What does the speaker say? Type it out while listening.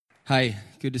Hey,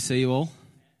 good to see you all.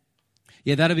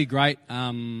 Yeah, that'd be great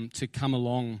to come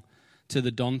along to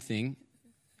the Don thing.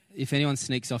 If anyone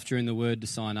sneaks off during the word to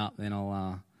sign up, then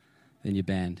then you're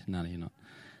banned. No, you're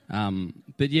not.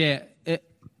 But yeah,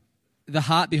 the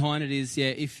heart behind it is,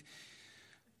 if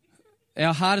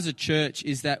our heart as a church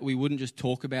is that we wouldn't just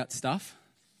talk about stuff,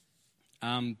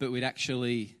 but we'd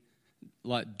actually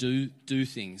do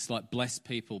things, like bless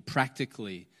people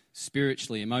practically,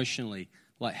 spiritually, emotionally,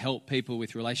 like help people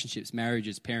with relationships,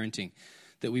 marriages, parenting,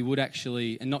 that we would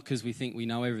actually, and not because we think we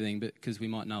know everything, but because we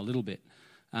might know a little bit,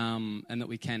 and that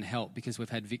we can help because we've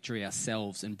had victory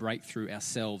ourselves and breakthrough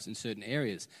ourselves in certain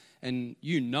areas. And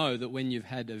you know that when you've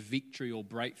had a victory or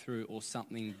breakthrough or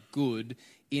something good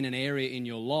in an area in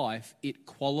your life, it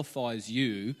qualifies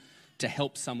you to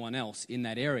help someone else in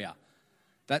that area.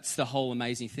 That's the whole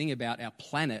amazing thing about our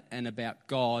planet and about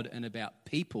God and about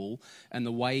people and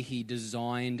the way He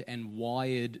designed and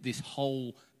wired this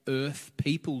whole earth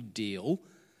people deal,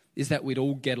 is that we'd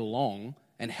all get along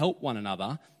and help one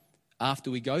another after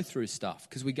we go through stuff,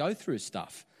 because we go through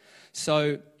stuff.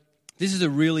 So this is a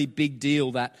really big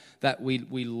deal that we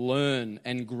learn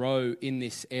and grow in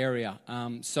this area.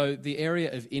 So the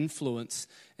area of influence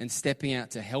and stepping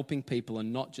out to helping people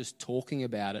and not just talking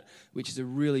about it, which is a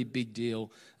really big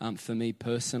deal for me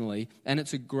personally. And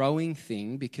it's a growing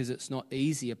thing because it's not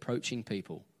easy approaching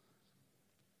people.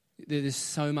 There's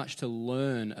so much to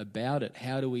learn about it.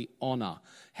 How do we honor?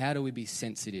 How do we be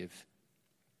sensitive?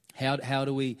 How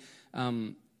do we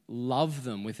love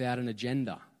them without an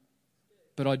agenda?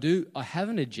 But I have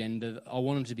an agenda. I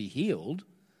want them to be healed.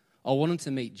 I want them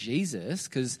to meet Jesus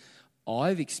because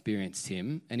I've experienced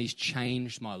Him and He's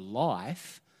changed my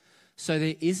life. So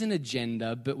there is an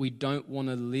agenda, but we don't want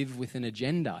to live with an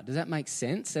agenda. Does that make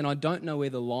sense? And I don't know where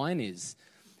the line is.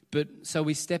 But so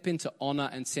we step into honor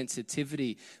and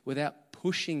sensitivity without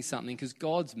pushing something, because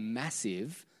God's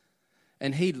massive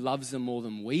and He loves them more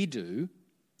than we do.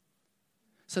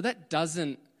 So that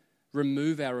doesn't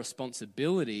remove our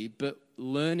responsibility, but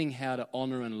learning how to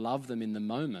honor and love them in the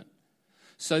moment.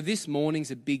 So this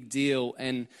morning's a big deal,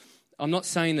 and I'm not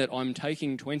saying that I'm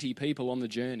taking 20 people on the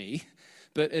journey,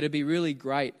 but it'd be really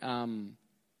great,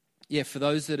 for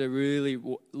those that are really,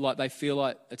 they feel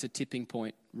like it's a tipping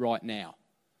point right now,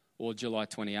 or July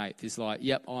 28th, is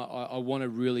I want to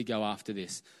really go after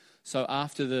this. So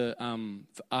after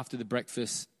the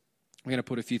breakfast, we're going to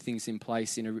put a few things in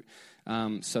place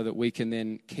so that we can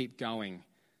then keep going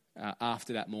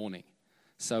after that morning.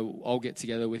 So I'll get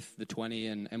together with the 20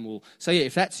 and we'll... So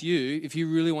if that's you, if you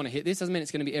really want to hit this, doesn't mean it's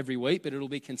going to be every week, but it'll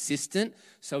be consistent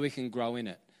so we can grow in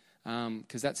it.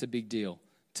 Because that's a big deal,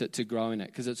 to grow in it.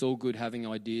 Because it's all good having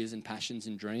ideas and passions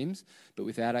and dreams, but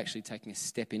without actually taking a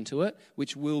step into it,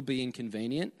 which will be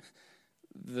inconvenient.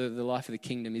 The life of the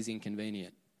kingdom is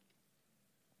inconvenient.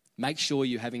 Make sure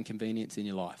you have inconvenience in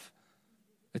your life.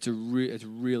 It's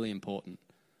really important.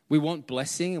 We want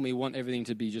blessing and we want everything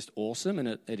to be just awesome, and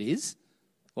it is.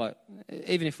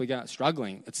 Even if we go out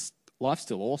struggling, life's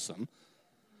still awesome.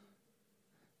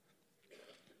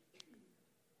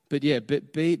 But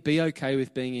be okay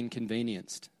with being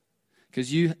inconvenienced,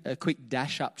 because a quick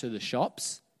dash up to the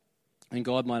shops, and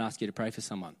God might ask you to pray for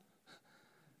someone.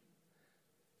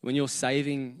 When you're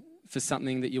saving for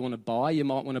something that you want to buy, you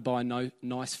might want to buy a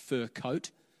nice fur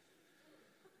coat.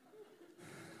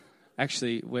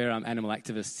 Actually, we're animal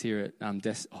activists here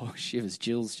at shivers,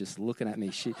 Jill's just looking at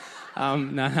me.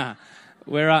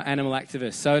 We're animal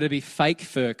activists. So to be fake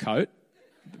fur coat,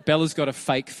 Bella's got a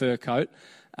fake fur coat.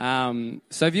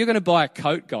 So if you're going to buy a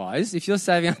coat, guys, if you're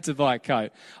saving up to buy a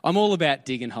coat, I'm all about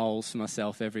digging holes for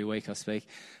myself every week I speak.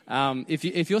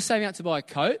 If you're saving up to buy a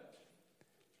coat,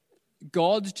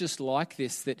 God's just like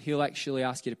this, that He'll actually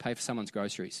ask you to pay for someone's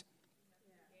groceries.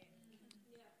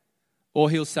 Or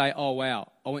He'll say, oh,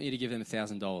 wow, I want you to give them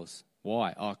 $1,000.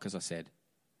 Why? Oh, because I said.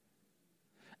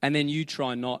 And then you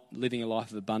try not living a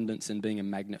life of abundance and being a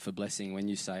magnet for blessing when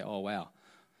you say, oh, wow.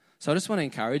 So I just want to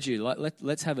encourage you,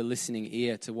 let's have a listening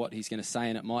ear to what He's going to say,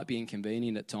 and it might be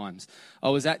inconvenient at times. I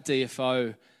was at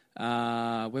DFO,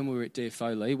 when we were at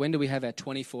DFO, Lee, when do we have our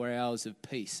 24 hours of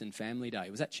peace and family day?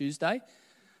 Was that Tuesday? I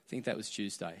think that was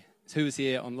Tuesday. Who was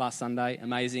here on last Sunday?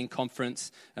 Amazing.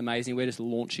 Conference, amazing. We're just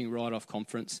launching right off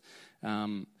conference.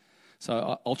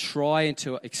 So I'll try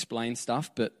to explain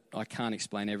stuff, but I can't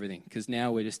explain everything, because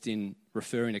now we're just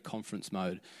referring to conference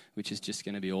mode, which is just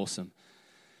going to be awesome.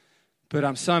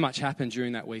 But so much happened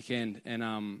during that weekend,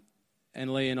 and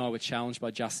Lee and I were challenged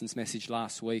by Justin's message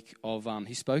last week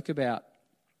he spoke about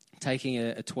taking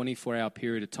a 24-hour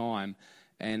period of time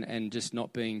and just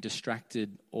not being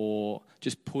distracted, or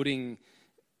just putting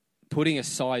putting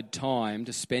aside time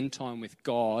to spend time with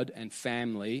God and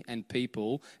family and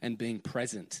people and being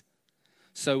present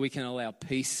so we can allow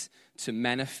peace to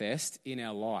manifest in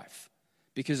our life.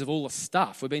 Because of all the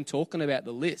stuff, we've been talking about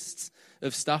the lists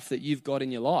of stuff that you've got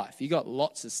in your life. You've got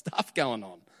lots of stuff going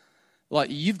on. Like,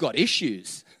 you've got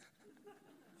issues.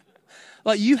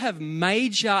 Like, you have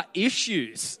major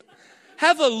issues.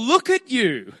 Have a look at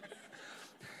you.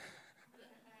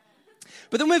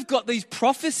 But then we've got these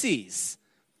prophecies.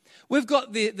 We've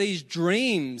got these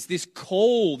dreams, this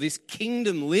call, this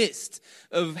kingdom list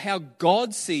of how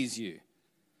God sees you.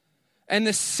 And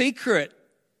the secret,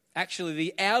 actually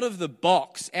the out of the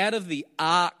box, out of the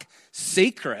ark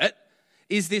secret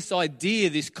is this idea,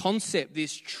 this concept,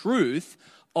 this truth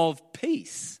of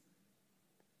peace.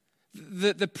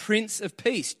 The Prince of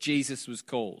Peace, Jesus was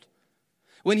called.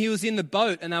 When he was in the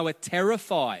boat and they were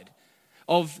terrified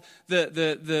of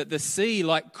the sea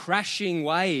like crashing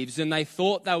waves, and they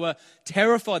thought they were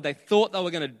terrified, they thought they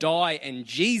were going to die, and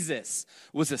Jesus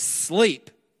was asleep.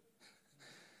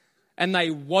 And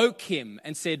they woke him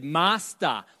and said,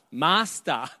 Master,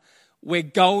 Master, we're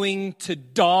going to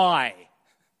die.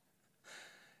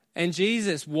 And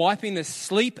Jesus, wiping the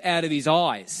sleep out of his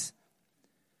eyes,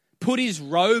 put his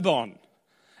robe on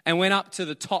and went up to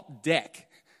the top deck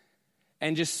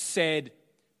and just said,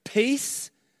 peace,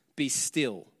 be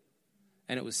still.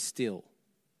 And it was still.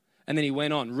 And then he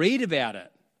went on. Read about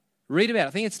it. I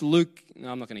think it's Luke. No,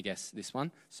 I'm not going to guess this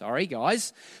one. Sorry,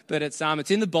 guys. But it's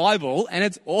in the Bible and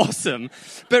it's awesome.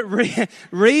 But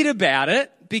read about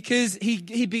it because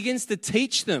he begins to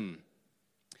teach them.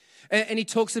 And he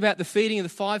talks about the feeding of the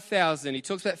 5,000. He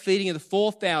talks about feeding of the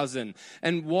 4,000.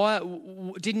 And why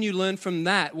didn't you learn from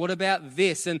that? What about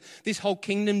this? And this whole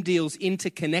kingdom deal's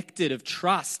interconnected of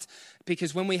trust.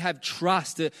 Because when we have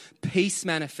trust, peace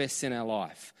manifests in our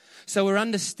life. So we're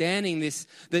understanding this,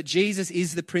 that Jesus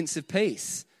is the Prince of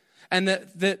Peace. And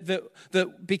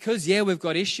that because, we've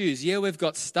got issues, we've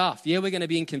got stuff, we're going to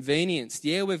be inconvenienced,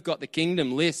 we've got the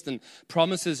kingdom list and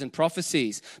promises and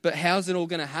prophecies. But how's it all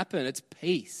going to happen? It's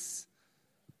peace.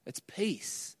 It's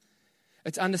peace.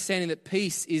 It's understanding that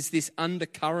peace is this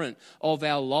undercurrent of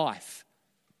our life.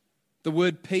 The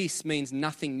word peace means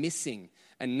nothing missing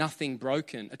and nothing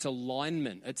broken. It's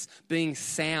alignment. It's being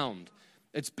sound.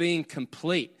 It's being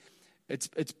complete.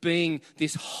 It's being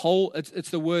this whole,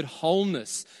 it's the word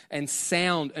wholeness and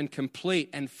sound and complete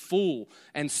and full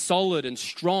and solid and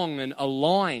strong and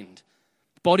aligned.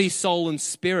 Body, soul, and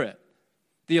spirit.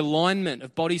 The alignment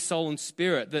of body, soul, and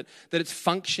spirit, that it's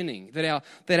functioning, that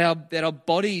our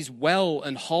body's well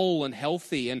and whole and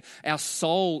healthy, and our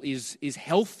soul is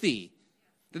healthy,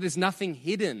 that there's nothing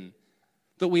hidden,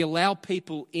 that we allow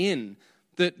people in,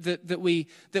 that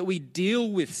we deal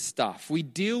with stuff, we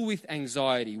deal with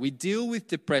anxiety, we deal with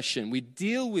depression, we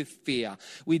deal with fear,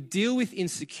 we deal with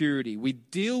insecurity, we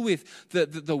deal with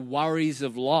the worries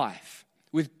of life,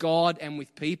 with God and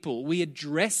with people. We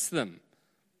address them.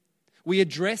 We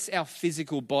address our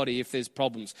physical body if there's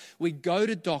problems. We go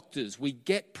to doctors. We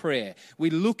get prayer. We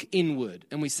look inward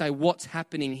and we say, what's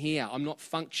happening here? I'm not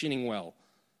functioning well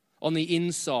on the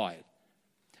inside.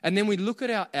 And then we look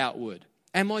at our outward.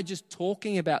 Am I just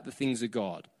talking about the things of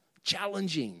God?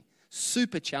 Challenging,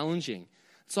 super challenging.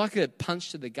 It's like a punch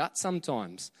to the gut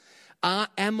sometimes.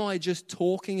 Am I just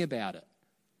talking about it?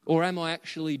 Or am I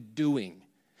actually doing?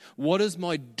 What does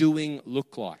my doing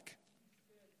look like?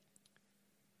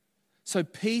 So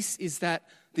peace is the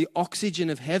oxygen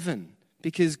of heaven,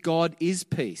 because God is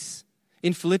peace.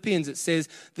 In Philippians it says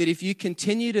that if you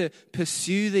continue to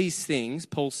pursue these things,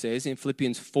 Paul says in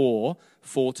Philippians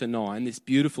 4:4-9, this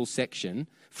beautiful section,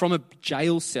 from a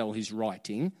jail cell he's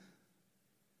writing.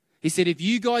 He said, if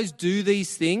you guys do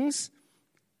these things,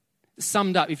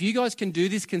 summed up, if you guys can do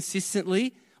this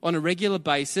consistently on a regular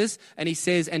basis, and he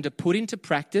says, and to put into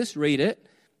practice, read it,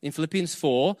 in Philippians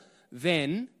 4,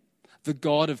 then the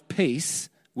God of peace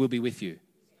will be with you.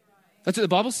 That's what the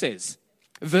Bible says,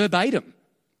 verbatim.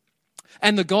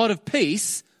 And the God of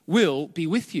peace will be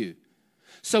with you.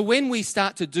 So when we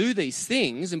start to do these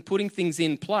things and putting things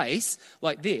in place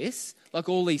like this, like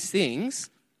all these things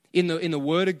in the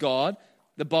Word of God,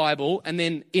 the Bible, and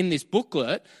then in this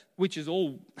booklet, which is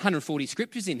all 140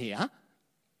 scriptures in here,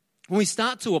 when we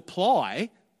start to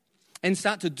apply and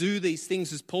start to do these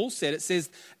things as Paul said, it says,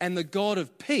 and the God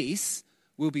of peace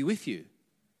will be with you.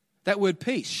 That word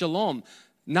peace, shalom,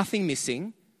 nothing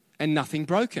missing and nothing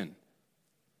broken.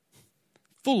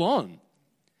 Full on.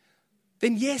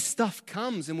 Then yes, stuff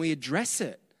comes and we address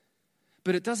it,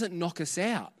 but it doesn't knock us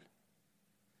out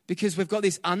because we've got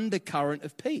this undercurrent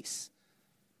of peace.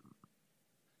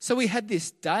 So we had this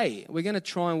day. We're going to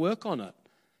try and work on it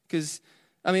because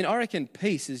I mean, I reckon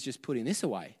peace is just putting this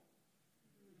away.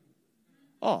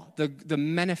 Oh, the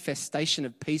manifestation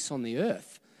of peace on the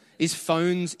earth is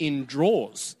phones in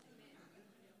drawers.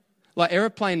 Like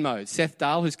airplane mode. Seth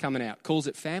Dahl, who's coming out, calls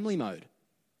it family mode.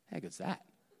 How good's that?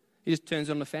 He just turns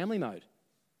on the family mode.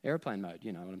 Airplane mode,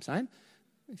 you know what I'm saying?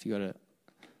 If you got a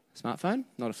smartphone,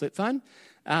 not a flip phone.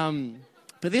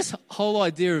 But this whole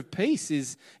idea of peace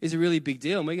is a really big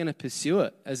deal, and we're going to pursue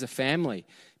it as a family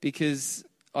because,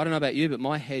 I don't know about you, but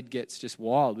my head gets just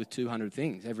wild with 200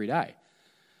 things every day.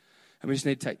 And we just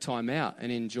need to take time out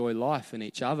and enjoy life and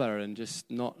each other and just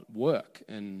not work.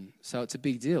 And so it's a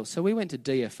big deal. So we went to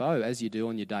DFO, as you do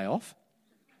on your day off.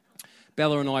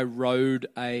 Bella and I rode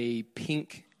a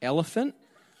pink elephant.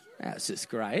 That's just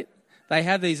great. They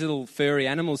have these little furry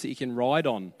animals that you can ride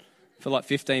on for like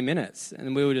 15 minutes.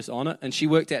 And we were just on it. And she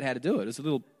worked out how to do it. It was a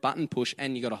little button push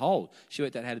and you got to hold. She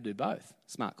worked out how to do both.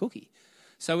 Smart cookie.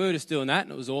 So we were just doing that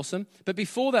and it was awesome. But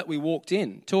before that, we walked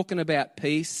in talking about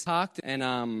peace, parked and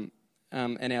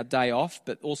our day off,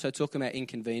 but also talking about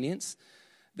inconvenience.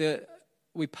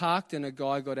 We parked and a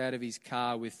guy got out of his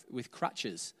car with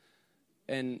crutches.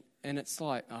 And it's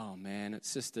like, oh man,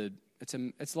 it's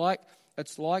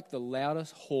like the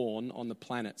loudest horn on the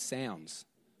planet sounds.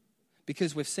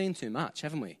 Because we've seen too much,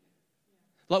 haven't we?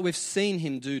 Like we've seen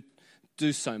him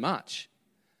do so much.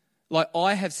 Like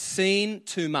I have seen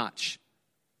too much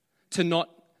to not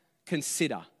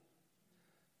consider.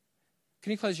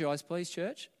 Can you close your eyes, please,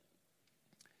 church?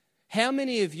 How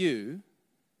many of you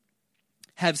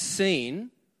have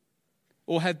seen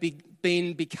or have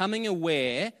been becoming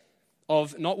aware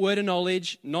of not word of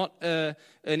knowledge, not an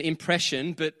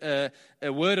impression, but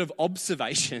a word of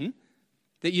observation,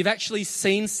 that you've actually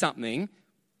seen something?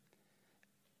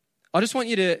 I just want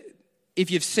you to,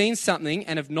 if you've seen something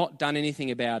and have not done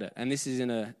anything about it, and this is in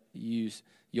a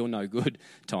you're no good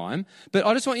time, but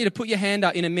I just want you to put your hand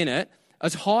up in a minute,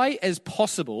 as high as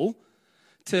possible,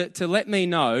 to let me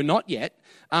know, not yet,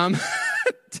 to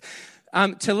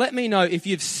let me know if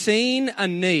you've seen a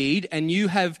need and you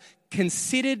have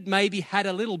considered, maybe had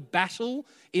a little battle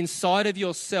inside of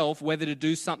yourself whether to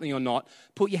do something or not.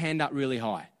 Put your hand up really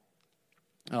high.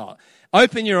 Oh,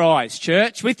 open your eyes,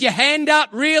 church, with your hand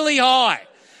up really high.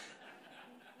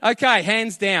 Okay,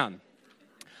 hands down.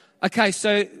 Okay,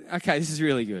 this is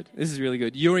really good. This is really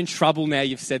good. You're in trouble now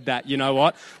you've said that. You know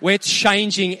what? We're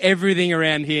changing everything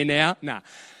around here now. Nah.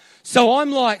 So I'm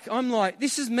like,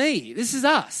 this is me. This is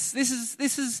us. This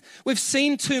is, we've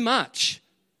seen too much.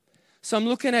 So I'm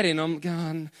looking at it and I'm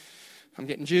going, I'm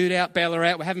getting Jude out, Bella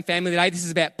out. We're having family today. This is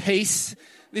about peace.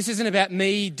 This isn't about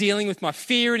me dealing with my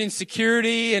fear and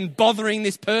insecurity and bothering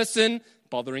this person.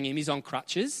 Bothering him, he's on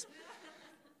crutches.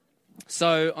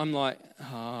 So I'm like,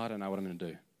 I don't know what I'm going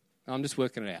to do. I'm just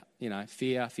working it out. You know,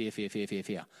 fear.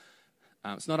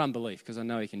 It's not unbelief because I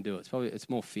know he can do it. It's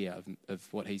more fear of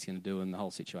what he's going to do in the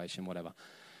whole situation, whatever.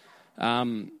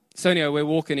 So anyway, we're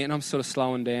walking in. I'm sort of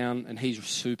slowing down, and he's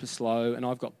super slow. And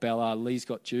I've got Bella. Lee's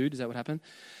got Jude. Is that what happened?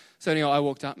 So anyway, I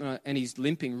walked up, and he's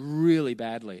limping really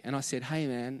badly. And I said, "Hey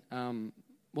man,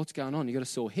 what's going on? You got a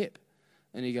sore hip?"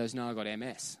 And he goes, "No, I got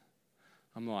MS."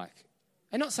 I'm like,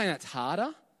 I'm not saying that's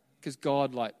harder because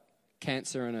God, like,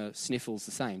 cancer and a sniffle's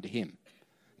the same to him.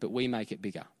 But we make it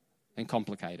bigger and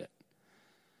complicate it.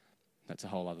 That's a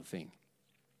whole other thing.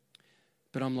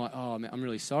 But I'm like, oh, man, I'm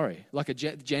really sorry. Like a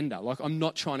gender. Like I'm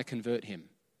not trying to convert him.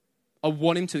 I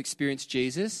want him to experience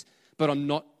Jesus, but I'm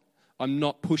not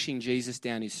pushing Jesus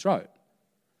down his throat.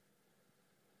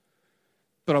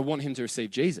 But I want him to receive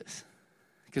Jesus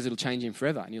because it'll change him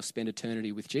forever and he'll spend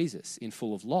eternity with Jesus in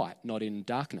full of light, not in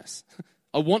darkness.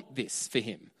 I want this for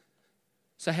him.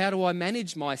 So how do I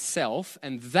manage myself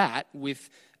and that with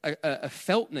a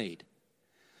felt need?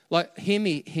 Like,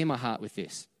 hear my heart with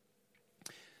this.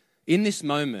 In this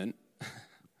moment,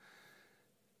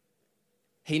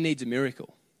 he needs a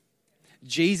miracle.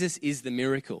 Jesus is the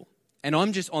miracle. And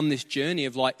I'm just on this journey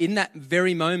of like, in that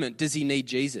very moment, does he need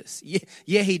Jesus?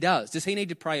 Yeah, he does. Does he need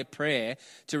to pray a prayer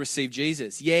to receive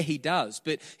Jesus? Yeah, he does.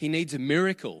 But he needs a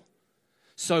miracle.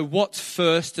 So what's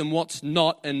first and what's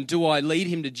not? And do I lead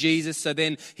him to Jesus so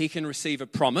then he can receive a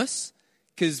promise?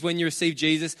 Because when you receive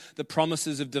Jesus, the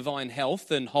promises of divine health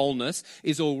and wholeness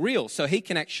is all real. So he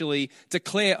can actually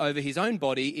declare over his own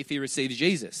body if he receives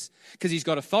Jesus. Because he's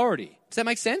got authority. Does that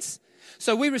make sense?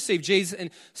 So we receive Jesus.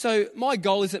 And so my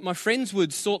goal is that my friends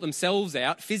would sort themselves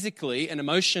out physically and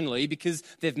emotionally because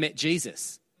they've met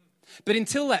Jesus. But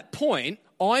until that point,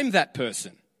 I'm that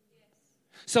person.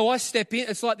 So I step in.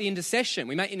 It's like the intercession.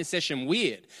 We make intercession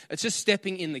weird. It's just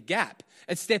stepping in the gap.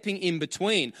 It's stepping in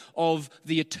between of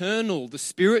the eternal, the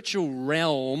spiritual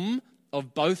realm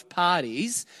of both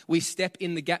parties, we step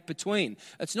in the gap between.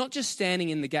 It's not just standing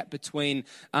in the gap between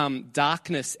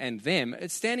darkness and them.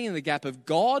 It's standing in the gap of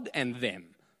God and them.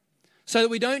 So that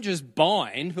we don't just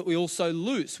bind, but we also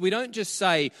loose. We don't just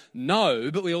say no,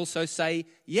 but we also say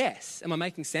yes. Am I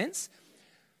making sense?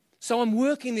 So I'm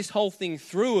working this whole thing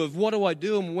through of what do I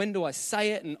do and when do I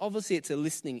say it? And obviously it's a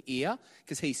listening ear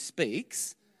because he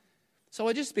speaks. So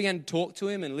I just began to talk to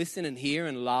him and listen and hear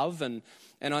and love. And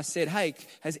I said, hey,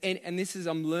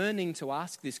 I'm learning to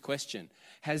ask this question.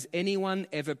 Has anyone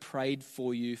ever prayed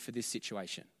for you for this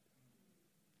situation?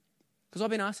 Because I've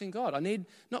been asking God. I need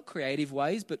not creative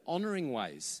ways, but honoring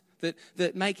ways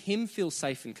that make him feel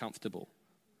safe and comfortable.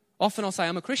 Often I'll say,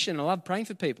 I'm a Christian and I love praying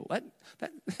for people. That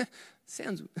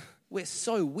sounds, we're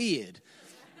so weird.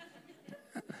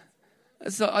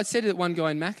 So I said to one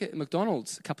guy in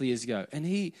McDonald's a couple of years ago, and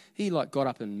he got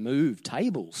up and moved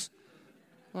tables.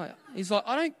 He's like,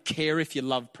 I don't care if you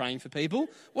love praying for people.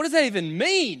 What does that even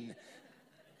mean?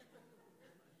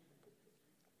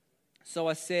 So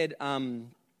I said,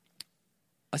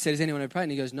 has anyone ever prayed?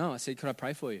 And he goes, no. I said, could I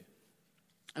pray for you?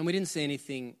 And we didn't see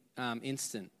anything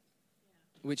instant,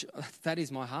 which that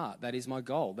is my heart. That is my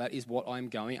goal. That is what I'm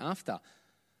going after.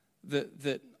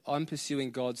 That I'm pursuing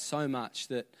God so much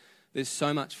that there's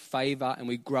so much favor and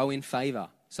we grow in favor.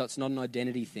 So it's not an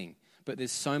identity thing. But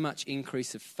there's so much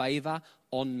increase of favor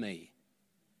on me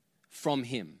from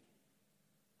him.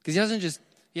 Because he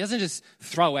doesn't just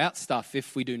throw out stuff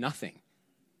if we do nothing.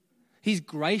 He's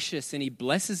gracious and he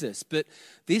blesses us. But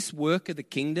this work of the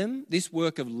kingdom, this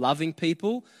work of loving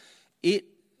people,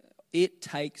 it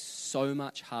takes so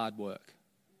much hard work.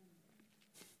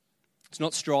 It's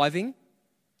not striving.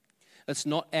 It's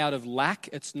not out of lack.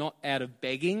 It's not out of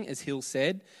begging, as Hill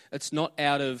said. It's not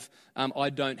out of, I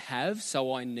don't have,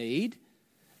 so I need.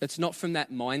 It's not from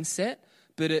that mindset,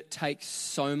 but it takes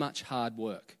so much hard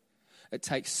work. It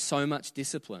takes so much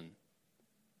discipline.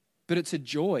 But it's a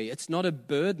joy. It's not a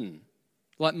burden.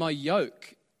 Like my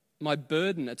yoke, my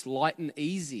burden, it's light and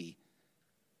easy.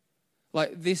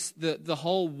 Like this, the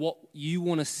whole what you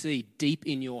want to see deep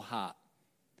in your heart.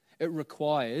 It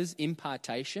requires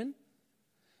impartation,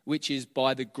 which is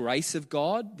by the grace of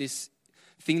God, this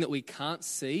thing that we can't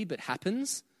see but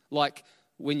happens. Like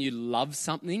when you love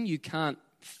something, you can't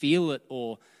feel it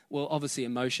obviously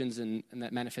emotions and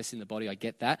that manifests in the body, I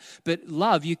get that. But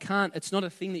love, it's not a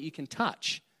thing that you can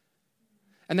touch.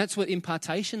 And that's what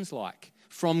impartation's like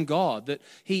from God, that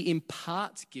he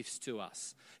imparts gifts to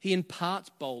us. He imparts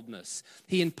boldness.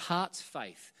 He imparts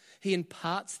faith. He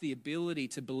imparts the ability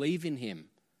to believe in him.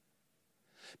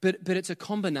 But it's a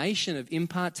combination of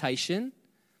impartation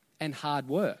and hard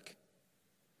work.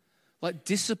 Like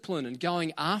discipline and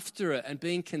going after it and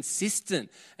being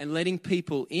consistent and letting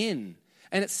people in.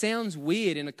 And it sounds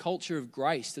weird in a culture of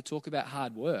grace to talk about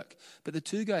hard work, but the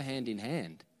two go hand in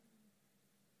hand.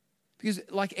 Because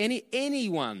like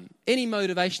anyone, any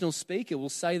motivational speaker will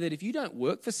say that if you don't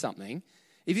work for something,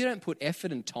 if you don't put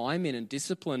effort and time in and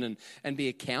discipline and be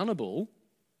accountable,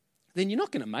 then you're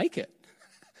not going to make it.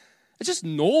 It's just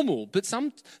normal. But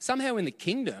somehow in the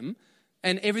kingdom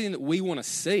and everything that we want to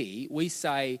see, we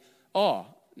say, I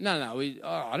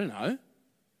don't know. I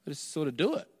just sort of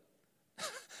do it.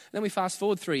 Then we fast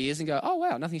forward 3 years and go, oh,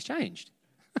 wow, nothing's changed.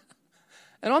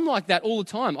 And I'm like that all the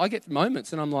time. I get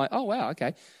moments and I'm like, oh, wow,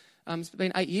 okay. It's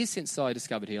been 8 years since I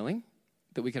discovered healing,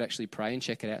 that we could actually pray and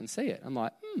check it out and see it. I'm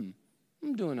like,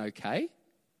 I'm doing okay.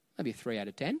 Maybe a 3 out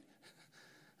of 10.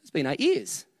 It's been 8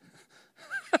 years.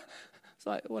 It's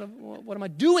like, what am I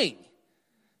doing?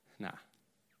 Nah.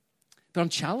 But I'm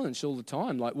challenged all the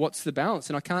time. Like, what's the balance?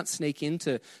 And I can't sneak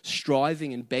into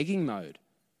striving and begging mode.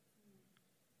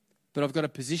 But I've got to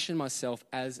position myself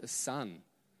as a son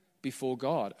before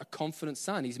God, a confident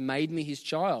son. He's made me his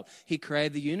child. He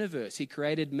created the universe. He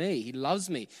created me. He loves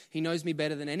me. He knows me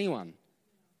better than anyone.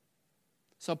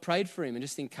 So I prayed for him and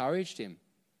just encouraged him.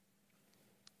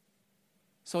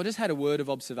 So I just had a word of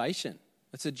observation.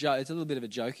 It's a little bit of a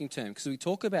joking term because we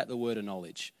talk about the word of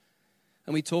knowledge.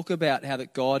 And we talk about how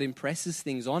that God impresses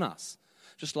things on us.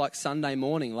 Just like Sunday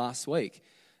morning last week,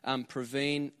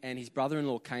 Praveen and his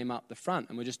brother-in-law came up the front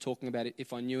and we're just talking about it,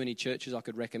 if I knew any churches I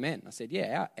could recommend. I said,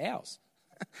 yeah, ours.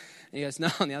 And he goes, no,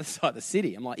 on the other side of the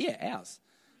city. I'm like, yeah, ours.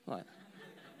 Like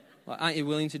aren't you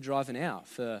willing to drive an hour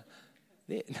for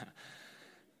there? No.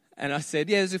 And I said,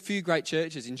 yeah, there's a few great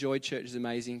churches. Enjoyed Church is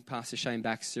amazing. Pastor Shane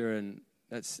Baxter, and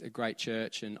that's a great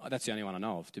church. And that's the only one I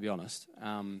know of, to be honest.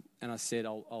 And I said,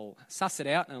 I'll suss it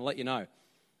out and I'll let you know.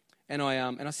 And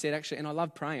I said, actually, and I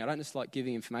love praying. I don't just like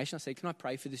giving information. I said, can I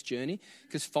pray for this journey?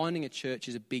 Because finding a church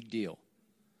is a big deal.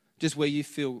 Just where you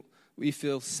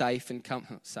feel safe and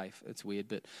safe. It's weird,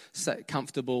 but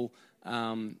comfortable,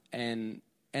 and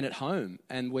at home,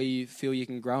 and where you feel you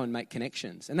can grow and make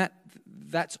connections. And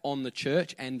that's on the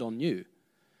church and on you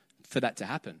for that to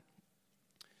happen.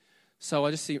 So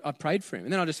I prayed for him,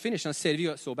 and then I just finished, and I said, have you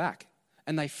got a sore back?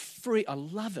 And I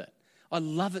love it. I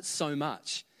love it so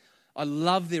much. I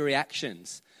love the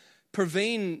reactions.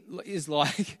 Praveen is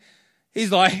like,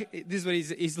 he's like,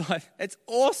 it's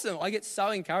awesome. I get so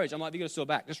encouraged. I'm like, have you got a sore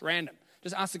back? Just random.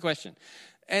 Just ask the question.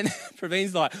 And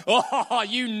Praveen's like, oh,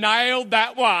 you nailed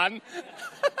that one.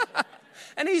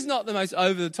 And he's not the most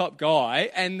over-the-top guy.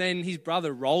 And then his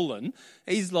brother, Roland,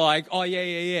 he's like, oh,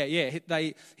 yeah.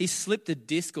 He slipped a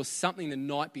disc or something the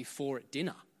night before at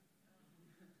dinner.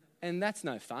 And that's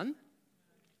no fun.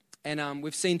 And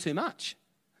we've seen too much.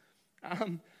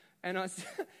 And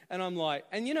I'm like,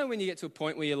 and you know when you get to a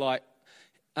point where you're like,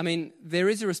 I mean, there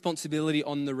is a responsibility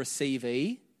on the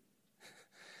receivee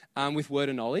with word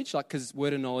of knowledge, like, because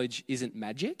word of knowledge isn't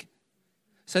magic.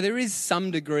 So there is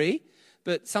some degree,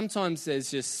 but sometimes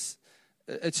it's just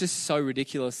so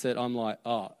ridiculous that I'm like,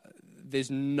 oh, there's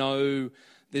no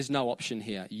option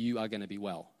here. You are going to be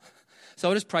well. So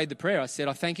I just prayed the prayer. I said,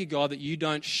 I thank you, God, that you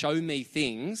don't show me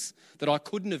things that I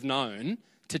couldn't have known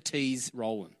to tease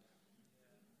Roland.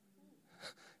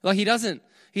 Like he doesn't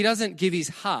give his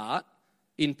heart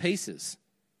in pieces.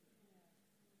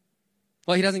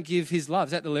 Like he doesn't give his love.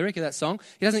 Is that the lyric of that song?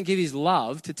 He doesn't give his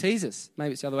love to tease us.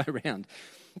 Maybe it's the other way around.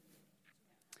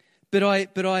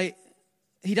 But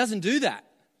he doesn't do that.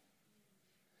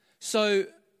 So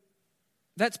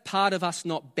that's part of us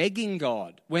not begging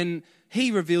God. When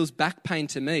he reveals back pain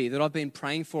to me that I've been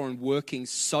praying for and working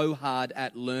so hard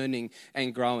at learning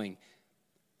and growing,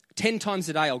 10 times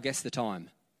a day I'll guess the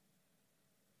time.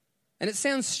 And it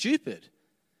sounds stupid,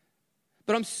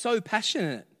 but I'm so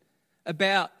passionate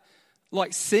about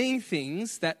like seeing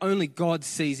things that only God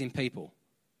sees in people.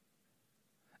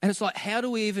 And it's like, how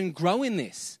do we even grow in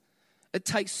this? It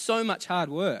takes so much hard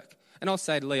work. And I'll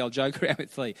say to Lee, I'll joke around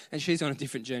with Lee, and she's on a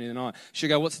different journey than I. She'll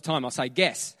go, what's the time? I'll say,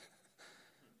 guess.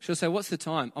 She'll say, what's the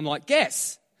time? I'm like,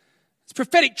 guess. It's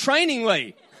prophetic training,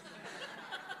 Lee.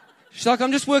 She's like,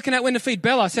 I'm just working out when to feed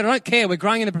Bella. I said, I don't care. We're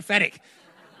growing in the prophetic.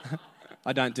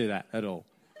 I don't do that at all.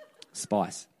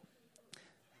 Spice.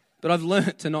 But I've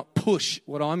learnt to not push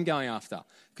what I'm going after,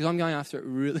 because I'm going after it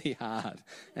really hard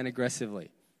and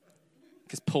aggressively.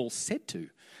 Because Paul said to.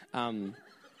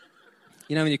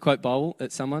 You know when you quote Bible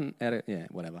at someone?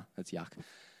 Whatever. That's yuck.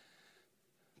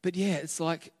 But yeah, it's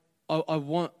like I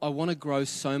want to grow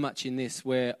so much in this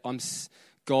where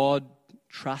God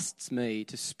trusts me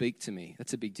to speak to me.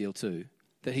 That's a big deal too.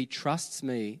 That he trusts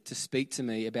me to speak to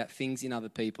me about things in other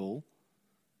people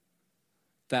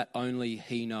that only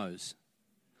he knows.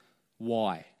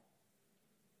 Why?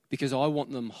 Because I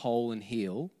want them whole and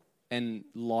heal and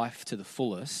life to the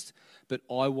fullest, but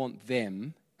I want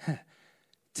them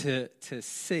to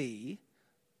see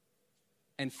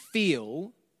and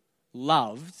feel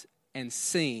loved and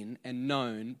seen and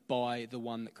known by the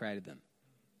one that created them.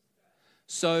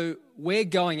 So we're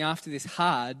going after this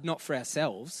hard, not for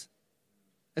ourselves.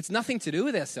 It's nothing to do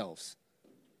with ourselves.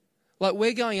 Like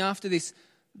we're going after this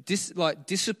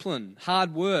discipline,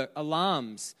 hard work,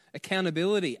 alarms,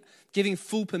 accountability, giving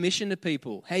full permission to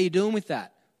people. How are you doing with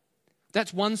that?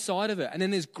 That's one side of it. And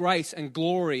then there's grace and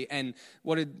glory and,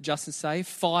 what did Justin say?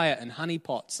 Fire and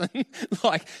honeypots. And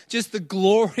like just the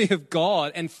glory of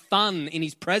God and fun in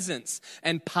his presence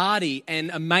and party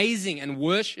and amazing and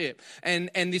worship and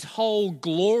this whole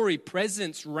glory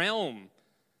presence realm.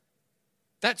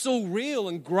 That's all real,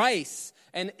 and grace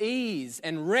and ease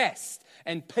and rest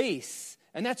and peace.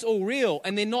 And that's all real,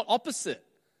 and they're not opposite.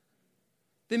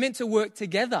 They're meant to work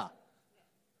together.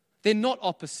 They're not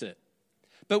opposite.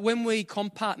 But when we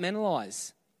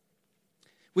compartmentalize,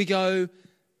 we go,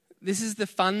 this is the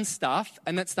fun stuff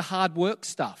and that's the hard work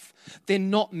stuff. They're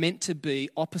not meant to be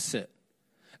opposite.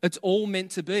 It's all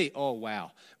meant to be, oh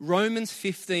wow. Romans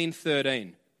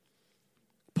 15:13.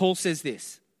 Paul says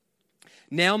this,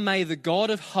 now may the God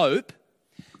of hope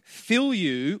fill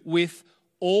you with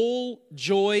all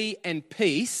joy and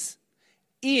peace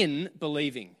in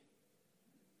believing.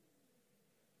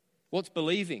 What's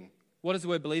believing? What does the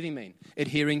word believing mean?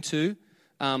 Adhering to,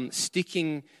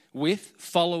 sticking with,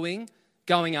 following,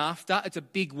 going after. It's a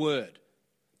big word,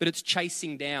 but it's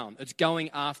chasing down. It's going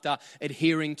after,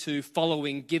 adhering to,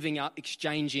 following, giving up,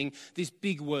 exchanging, this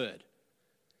big word.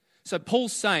 So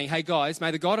Paul's saying, hey guys,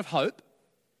 may the God of hope,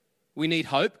 we need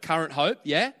hope, current hope,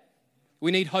 yeah?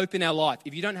 We need hope in our life.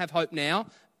 If you don't have hope now,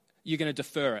 you're going to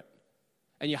defer it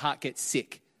and your heart gets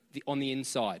sick on the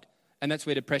inside. And that's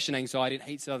where depression, anxiety, and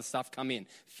heaps of other stuff come in.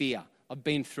 Fear. I've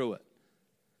been through it.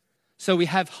 So we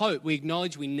have hope. We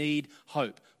acknowledge we need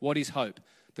hope. What is hope?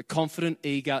 The confident,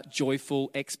 eager, joyful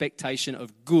expectation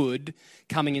of good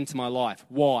coming into my life.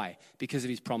 Why? Because of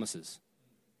his promises.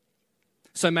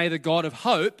 So may the God of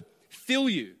hope fill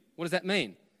you. What does that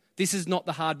mean? This is not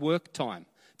the hard work time.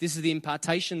 This is the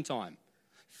impartation time.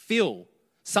 Fill.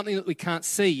 Something that we can't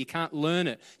see. You can't learn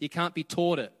it. You can't be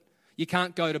taught it. You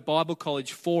can't go to Bible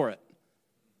college for it.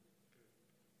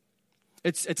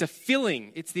 It's a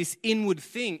filling. It's this inward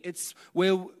thing. It's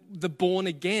where the born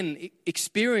again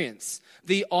experience.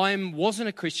 I wasn't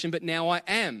a Christian, but now I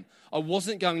am. I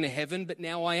wasn't going to heaven, but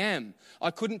now I am.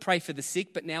 I couldn't pray for the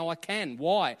sick, but now I can.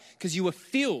 Why? Because you were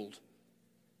filled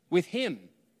with him.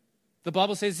 The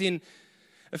Bible says in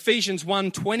Ephesians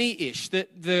 1:20-ish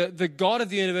that the God of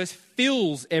the universe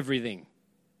fills everything.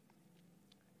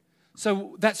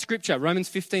 So that scripture, Romans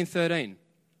 15:13.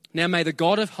 Now may the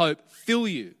God of hope fill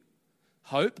you.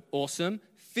 Hope, awesome.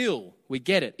 Fill, we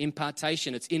get it.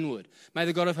 Impartation, it's inward. May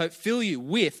the God of hope fill you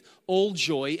with all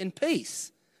joy and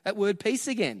peace. That word peace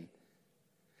again.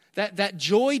 That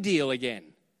joy deal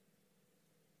again.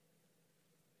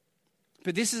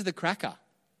 But this is the cracker.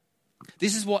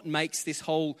 This is what makes this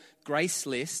whole grace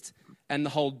list and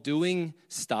the whole doing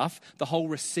stuff, the whole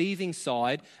receiving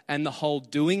side and the whole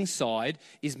doing side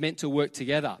is meant to work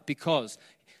together. Because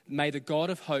may the God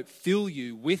of hope fill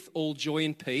you with all joy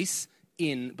and peace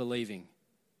in believing.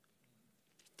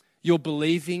 You're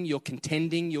believing, you're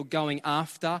contending, you're going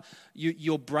after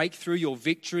your breakthrough, your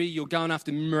victory, you're going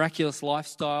after miraculous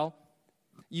lifestyle.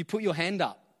 You put your hand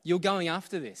up. You're going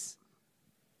after this.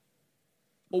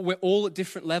 We're all at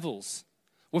different levels.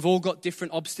 We've all got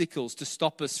different obstacles to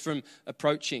stop us from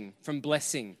approaching, from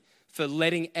blessing, for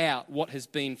letting out what has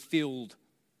been filled.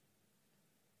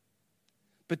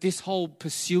 But this whole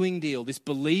pursuing deal, this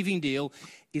believing deal,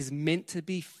 is meant to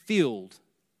be filled.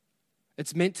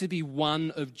 It's meant to be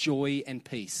one of joy and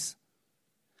peace.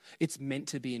 It's meant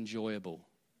to be enjoyable.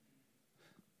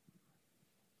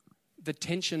 The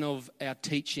tension of our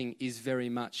teaching is very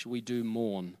much we do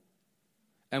mourn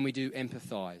and we do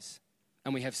empathize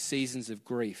and we have seasons of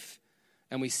grief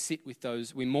and we sit with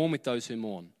those, we mourn with those who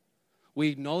mourn. We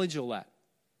acknowledge all that.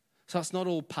 So it's not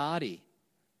all party.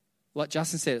 Like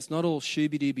Justin said, it's not all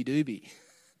shooby-dooby-dooby.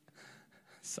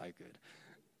 So good.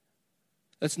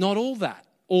 It's not all that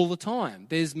all the time.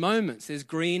 There's moments, there's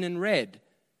green and red.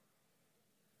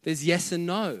 There's yes and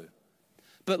no.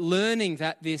 But learning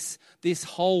that this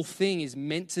whole thing is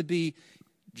meant to be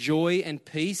joy and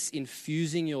peace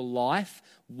infusing your life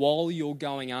while you're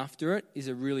going after it is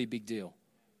a really big deal.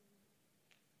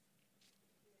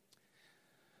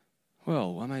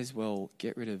 Well, I may as well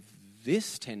get rid of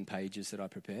this 10 pages that I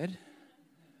prepared.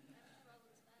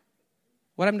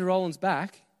 What happened to Roland's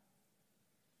back?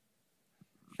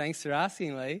 Thanks for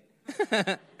asking, Lee.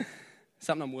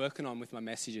 Something I'm working on with my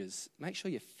messages. Make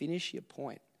sure you finish your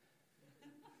point.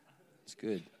 It's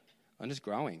good. I'm just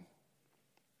growing.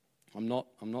 I'm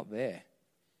not there.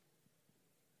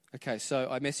 Okay, so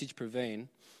I messaged Praveen.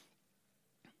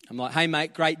 I'm like, hey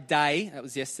mate, great day. That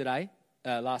was yesterday,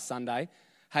 last Sunday.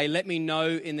 Hey, let me know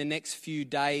in the next few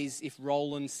days if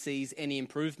Roland sees any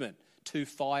improvement. 2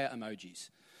 fire emojis.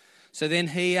 So then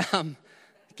he,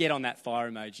 get on that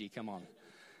fire emoji, come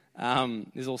on.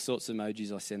 There's all sorts of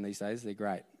emojis I send these days. They're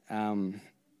great.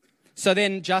 So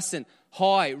then Justin,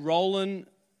 hi, Roland.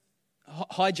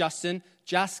 Hi, Justin.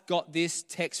 Just got this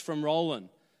text from Roland.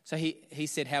 So he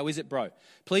said, how is it, bro?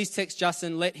 Please text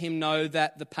Justin, let him know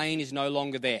that the pain is no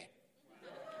longer there.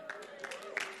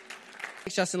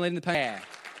 Text Justin, let him the pain. Yeah.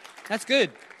 That's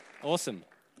good. Awesome.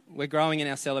 We're growing in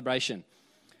our celebration.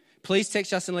 Please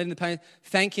text Justin, let him the pain.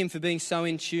 Thank him for being so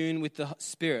in tune with the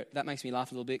Spirit. That makes me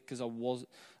laugh a little bit because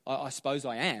I suppose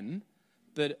I am,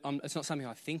 but it's not something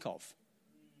I think of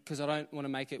because I don't want to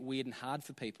make it weird and hard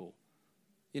for people.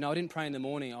 You know, I didn't pray in the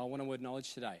morning, I want a word of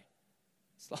knowledge today.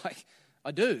 It's like,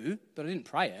 I do, but I didn't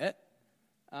pray it.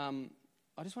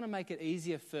 I just want to make it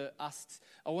easier for us.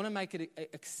 I want to make it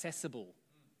accessible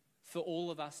for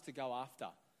all of us to go after.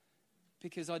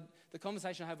 Because the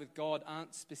conversation I have with God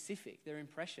aren't specific. They're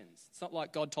impressions. It's not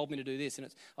like God told me to do this. And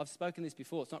I've spoken this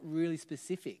before. It's not really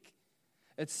specific.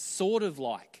 It's sort of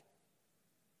like.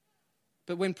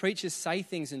 But when preachers say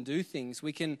things and do things,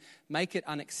 we can make it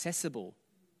inaccessible.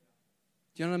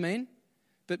 Do you know what I mean?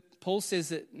 But Paul says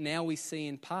that now we see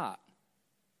in part.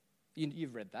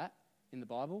 You've read that in the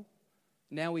Bible.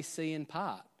 Now we see in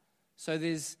part. So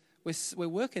we're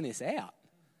working this out.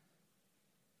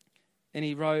 And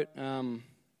he wrote, hope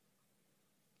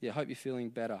you're feeling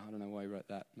better. I don't know why he wrote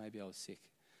that. Maybe I was sick.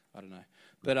 I don't know.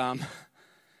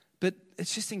 But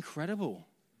it's just incredible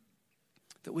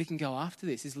that we can go after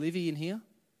this. Is Livy in here?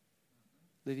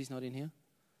 Livy's not in here?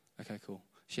 Okay, cool.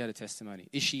 She had a testimony.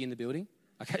 Is she in the building?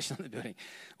 Okay, she's not in the building.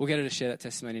 We'll get her to share that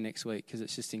testimony next week because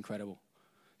it's just incredible.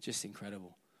 Just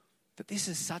incredible. But this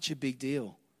is such a big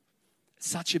deal.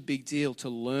 Such a big deal to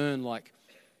learn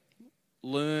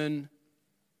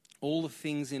all the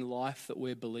things in life that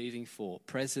we're believing for.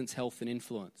 Presence, health, and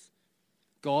influence.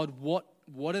 God,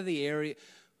 what are the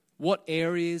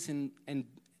areas and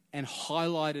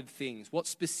highlighted things? What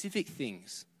specific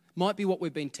things? Might be what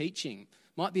we've been teaching.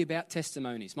 Might be about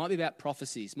testimonies. Might be about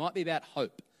prophecies. Might be about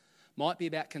hope. Might be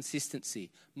about consistency.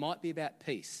 Might be about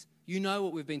peace. You know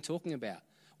what we've been talking about.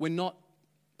 We're not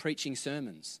preaching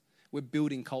sermons. We're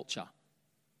building culture.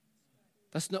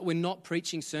 We're not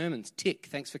preaching sermons. Tick,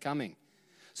 thanks for coming.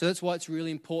 So that's why it's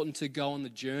really important to go on the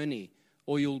journey,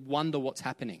 or you'll wonder what's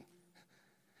happening.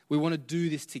 We want to do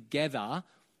this together.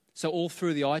 So all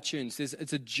through the iTunes,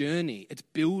 it's a journey. It's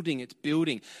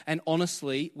building. And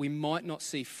honestly, we might not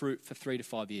see fruit for 3 to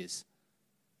 5 years.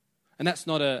 And that's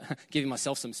not giving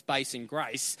myself some space and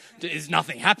grace as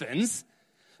nothing happens.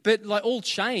 But like all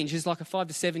change is like a 5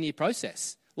 to 7 year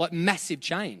process. Like massive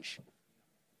change.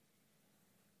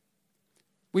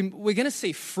 We're going to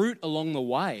see fruit along the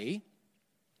way.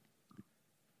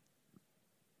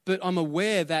 But I'm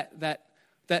aware that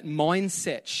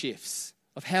mindset shifts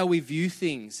of how we view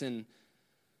things, and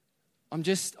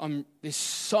there's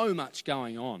so much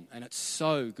going on, and it's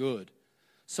so good.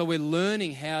 So we're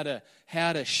learning how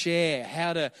to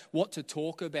share, what to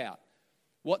talk about,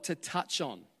 what to touch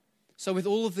on. So with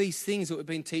all of these things that we've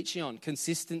been teaching on,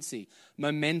 consistency,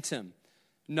 momentum,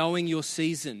 knowing your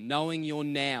season, knowing your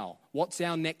now, what's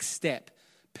our next step,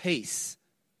 peace,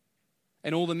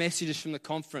 and all the messages from the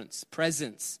conference,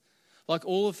 presence. Like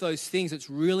all of those things, it's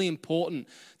really important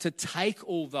to take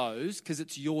all those, because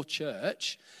it's your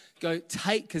church,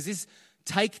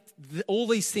 take all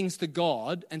these things to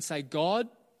God and say, God,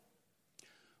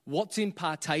 what's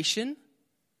impartation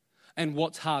and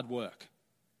what's hard work?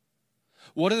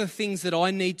 What are the things that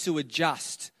I need to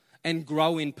adjust and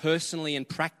grow in personally and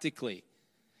practically?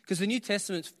 Because the New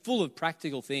Testament's full of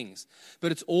practical things,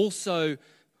 but it's also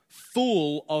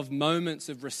full of moments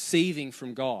of receiving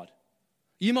from God.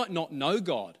 You might not know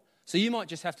God, so you might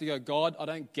just have to go, God, I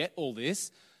don't get all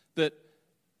this, but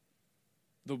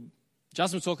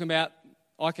Justin's talking about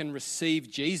I can receive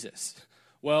Jesus.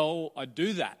 Well, I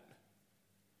do that.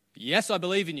 Yes, I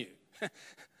believe in you.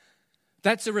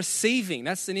 That's a receiving.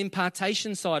 That's an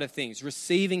impartation side of things.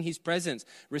 Receiving his presence.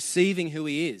 Receiving who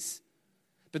he is.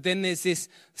 But then there's this,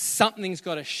 something's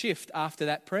got to shift after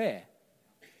that prayer.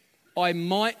 I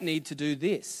might need to do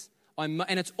this.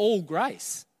 And it's all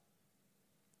grace.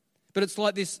 But it's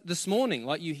like this morning,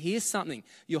 like you hear something,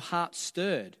 your heart's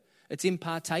stirred. It's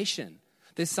impartation.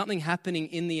 There's something happening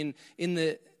in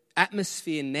the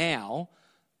atmosphere now,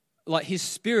 like his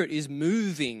spirit is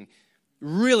moving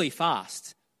really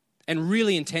fast and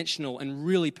really intentional and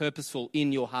really purposeful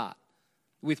in your heart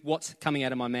with what's coming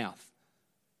out of my mouth.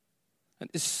 And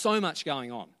there's so much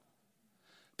going on.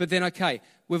 But then, okay,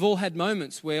 we've all had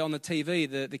moments where on the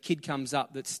TV the kid comes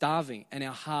up that's starving and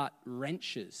our heart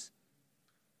wrenches.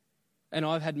 And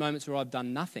I've had moments where I've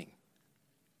done nothing.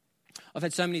 I've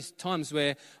had so many times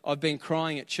where I've been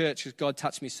crying at church because God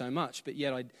touched me so much, but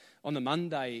yet on the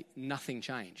Monday, nothing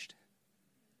changed.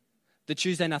 The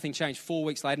Tuesday, nothing changed. 4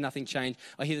 weeks later, nothing changed.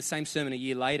 I hear the same sermon a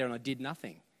year later and I did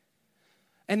nothing.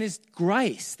 And there's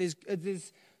grace.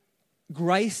 There's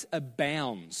grace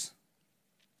abounds.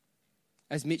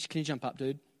 As Mitch, can you jump up,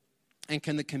 dude? And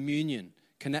can the communion,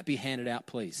 can that be handed out,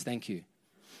 please? Thank you.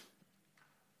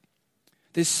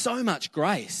 There's so much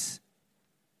grace.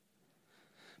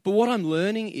 But what I'm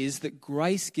learning is that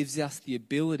grace gives us the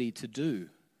ability to do.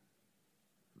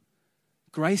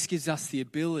 Grace gives us the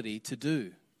ability to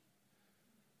do.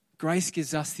 Grace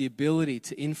gives us the ability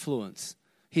to influence.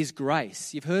 His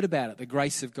grace. You've heard about it, the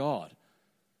grace of God.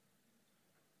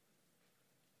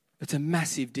 It's a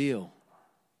massive deal.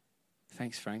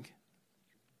 Thanks, Frank.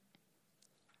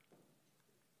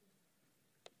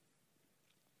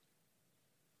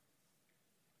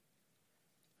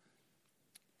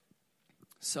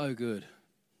 So good.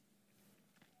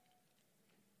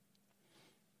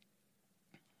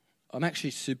 I'm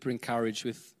actually super encouraged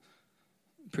with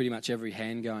pretty much every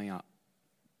hand going up.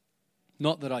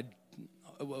 Not that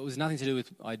it was nothing to do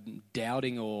with I'm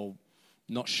doubting or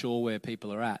not sure where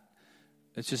people are at.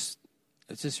 It's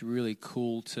just really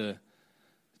cool to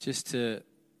see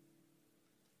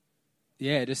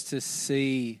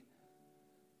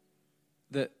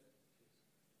that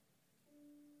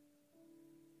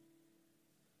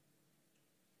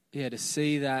to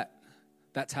see that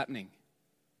that's happening.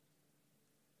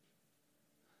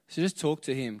 So just talk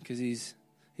to him because he's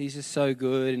just so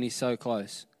good and he's so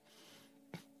close.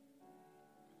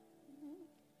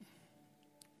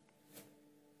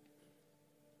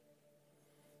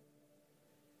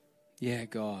 Yeah,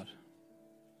 God.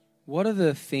 What are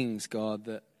the things, God,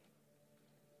 that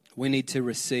we need to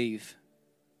receive?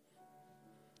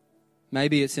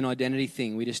 Maybe it's an identity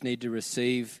thing. We just need to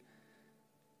receive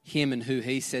Him and who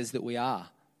He says that we are.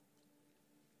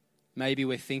 Maybe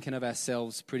we're thinking of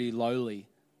ourselves pretty lowly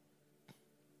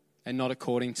and not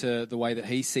according to the way that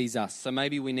He sees us. So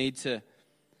maybe we need to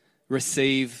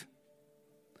receive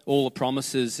all the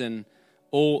promises and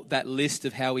all that list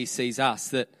of how He sees us,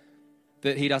 that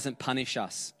He doesn't punish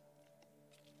us.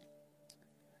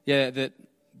 Yeah, that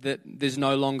there's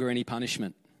no longer any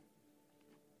punishment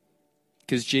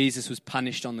because Jesus was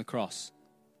punished on the cross.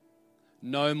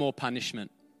 No more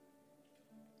punishment.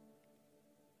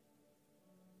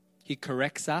 He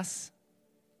corrects us.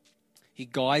 He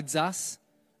guides us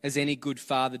as any good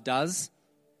father does,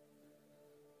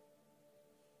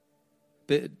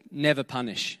 but never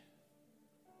punish.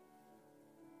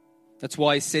 That's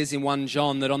why He says in 1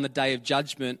 John that on the day of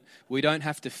judgment, we don't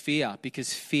have to fear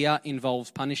because fear involves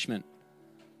punishment.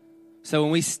 So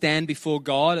when we stand before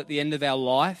God at the end of our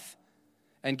life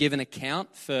and give an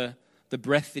account for the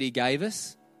breath that He gave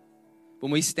us,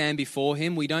 when we stand before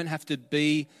Him, we don't have to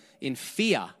be in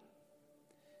fear.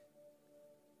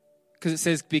 Because it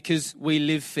says, because we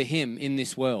live for Him in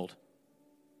this world.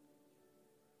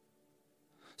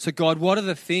 So God, what are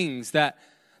the things that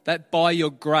by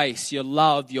your grace, your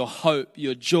love, your hope,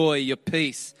 your joy, your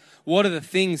peace, what are the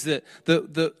things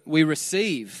that we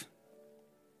receive?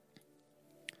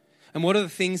 And what are the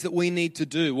things that we need to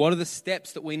do? What are the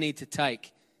steps that we need to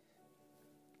take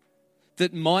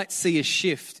that might see a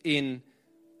shift in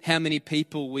how many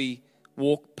people we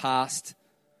walk past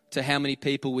to how many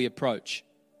people we approach?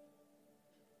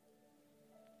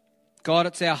 God,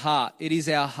 it's our heart. It is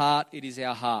our heart. It is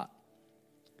our heart.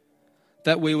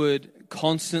 That we would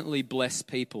constantly bless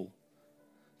people.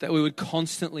 That we would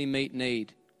constantly meet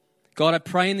need. God, I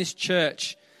pray in this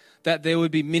church that there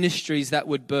would be ministries that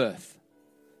would birth.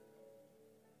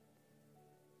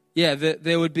 Yeah, that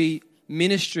there would be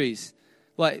ministries.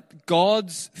 Like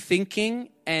God's thinking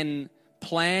and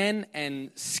plan and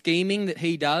scheming that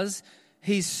He does,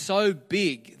 He's so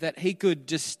big that He could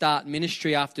just start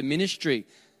ministry after ministry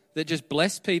that just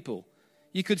bless people.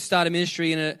 You could start a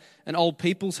ministry in an old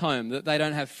people's home that they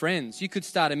don't have friends. You could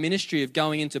start a ministry of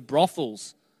going into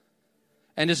brothels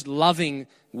and just loving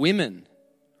women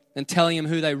and telling them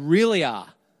who they really are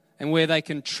and where they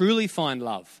can truly find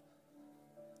love.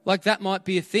 Like that might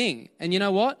be a thing. And you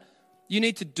know what? You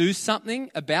need to do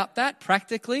something about that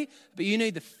practically, but you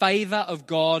need the favor of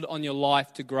God on your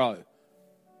life to grow.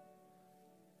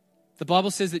 The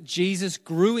Bible says that Jesus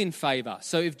grew in favor.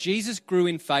 So if Jesus grew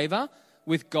in favor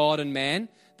with God and man,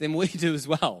 then we do as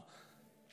well.